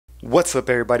What's up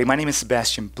everybody, my name is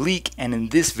Sebastian Bleak, and in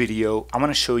this video I'm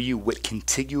going to show you what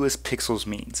contiguous pixels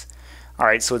means.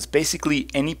 Alright, so it's basically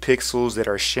any pixels that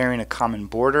are sharing a common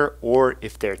border or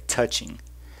if they're touching.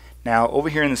 Now over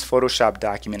here in this Photoshop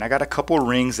document I got a couple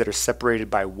rings that are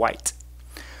separated by white.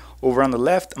 Over on the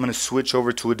left I'm going to switch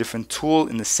over to a different tool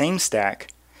in the same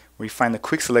stack. Where you find the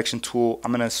quick selection tool,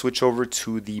 I'm going to switch over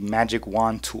to the magic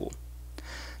wand tool.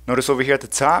 Notice over here at the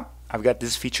top I've got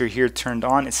this feature here turned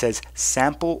on. It says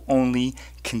sample only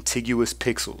contiguous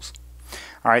pixels.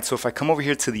 Alright, so if I come over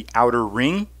here to the outer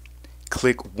ring,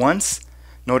 click once,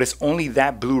 notice only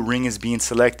that blue ring is being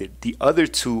selected. The other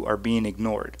two are being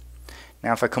ignored.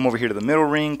 Now if I come over here to the middle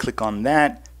ring, click on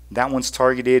that one's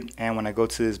targeted, and when I go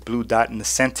to this blue dot in the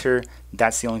center,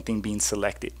 that's the only thing being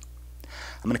selected.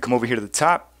 I'm going to come over here to the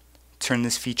top, turn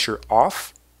this feature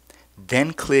off,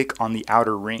 then click on the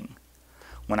outer ring.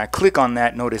 When I click on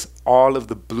that, notice all of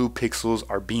the blue pixels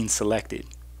are being selected.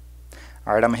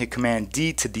 Alright, I'm going to hit Command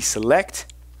D to deselect,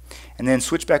 and then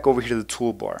switch back over here to the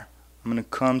toolbar. I'm going to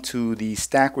come to the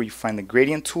stack where you find the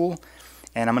gradient tool,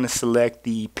 and I'm going to select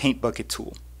the paint bucket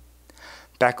tool.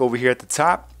 Back over here at the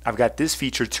top, I've got this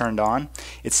feature turned on.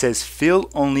 It says fill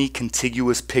only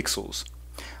contiguous pixels.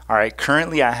 Alright,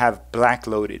 currently I have black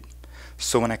loaded.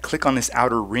 So when I click on this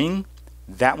outer ring,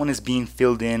 that one is being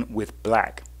filled in with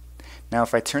black. Now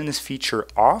if I turn this feature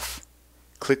off,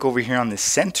 click over here on the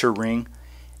center ring,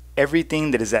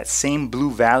 everything that is that same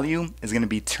blue value is going to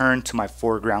be turned to my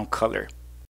foreground color.